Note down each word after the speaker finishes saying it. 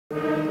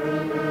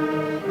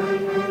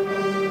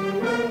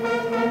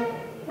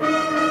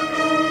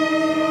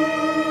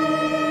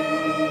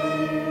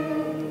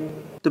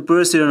The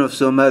president of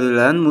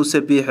Somaliland, Muuse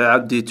Biixi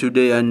Cabdi,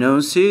 today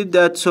announced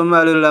that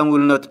Somaliland will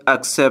not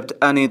accept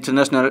any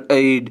international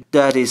aid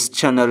that is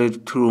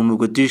channeled through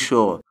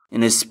Mogadishu.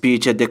 In a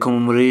speech at the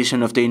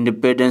commemoration of the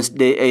Independence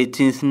Day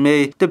 18th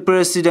May, the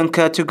president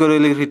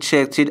categorically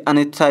rejected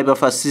any type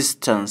of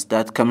assistance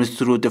that comes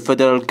through the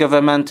federal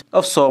government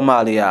of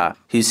Somalia.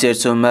 He said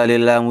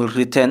Somaliland will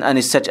return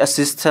any such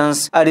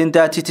assistance, adding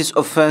that it is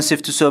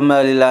offensive to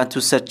Somaliland to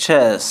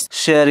suggest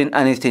sharing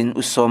anything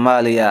with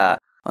Somalia.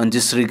 On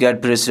this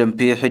regard, President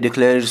Biixi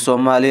declared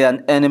Somalia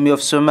an enemy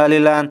of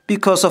Somaliland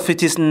because of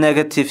its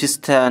negative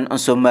stand on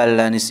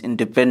Somaliland's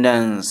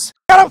independence.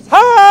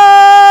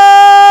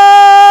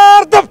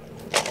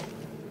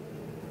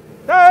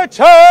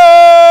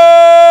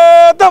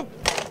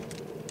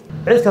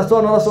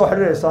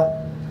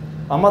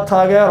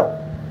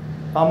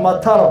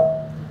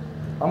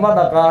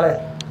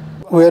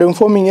 We are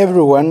informing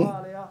everyone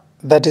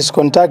that is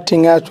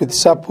contacting us with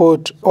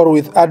support or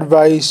with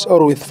advice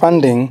or with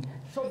funding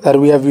that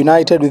we have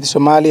united with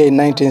Somalia in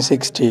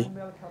 1960,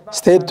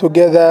 stayed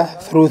together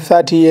through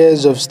 30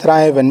 years of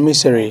strife and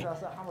misery,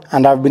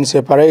 and have been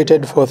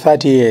separated for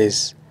 30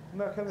 years,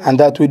 and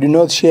that we do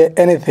not share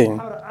anything.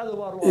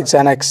 It's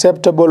an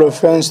acceptable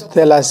offense to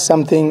tell us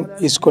something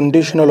is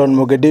conditional on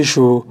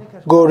Mogadishu.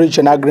 Go reach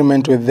an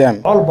agreement with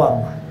them.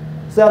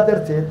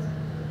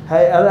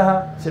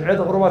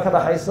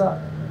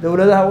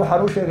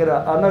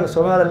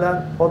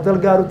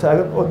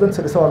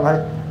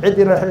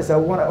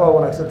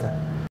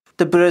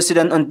 The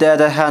president, on the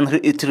other hand,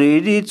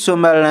 reiterated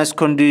Somaliland's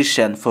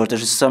condition for the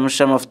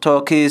resumption of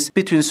talks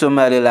between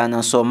Somaliland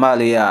and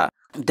Somalia.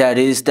 That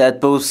is, that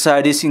both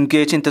sides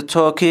engage in the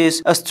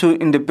talks as two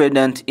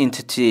independent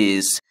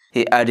entities.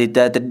 He added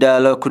that the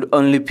dialogue could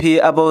only be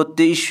about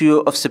the issue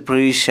of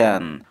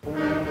separation.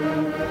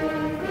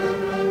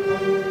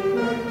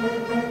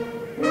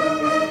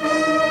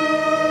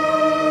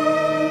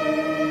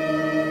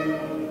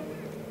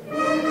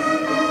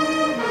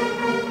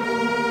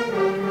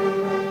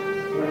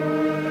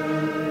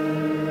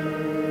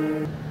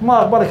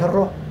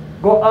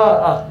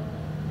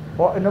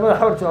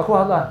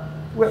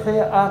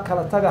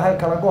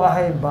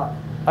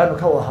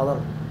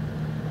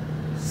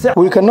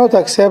 We cannot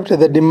accept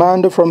the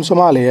demand from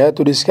Somalia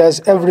to discuss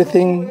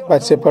everything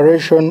but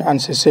separation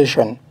and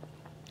secession.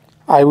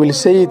 I will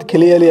say it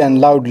clearly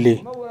and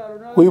loudly.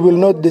 We will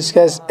not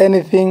discuss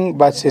anything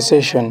but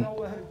secession.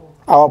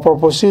 Our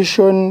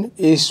proposition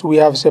is we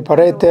have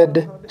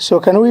separated, so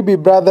can we be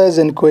brothers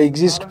and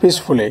coexist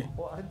peacefully?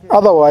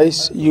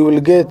 Otherwise, you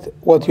will get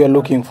what you are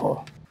looking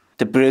for.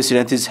 The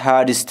president's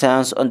hard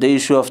stance on the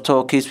issue of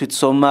talks with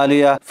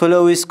Somalia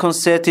follows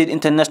concerted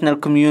international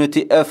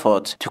community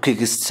effort to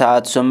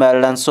kickstart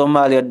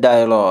Somaliland-Somalia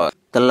dialogue.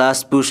 The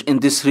last push in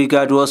this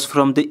regard was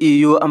from the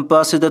EU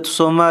ambassador to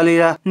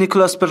Somalia,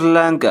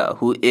 Calanka,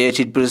 who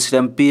urged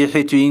President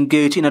Biixi to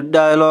engage in a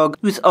dialogue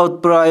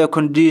without prior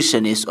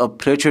conditions or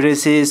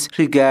prejudices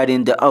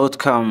regarding the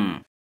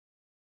outcome.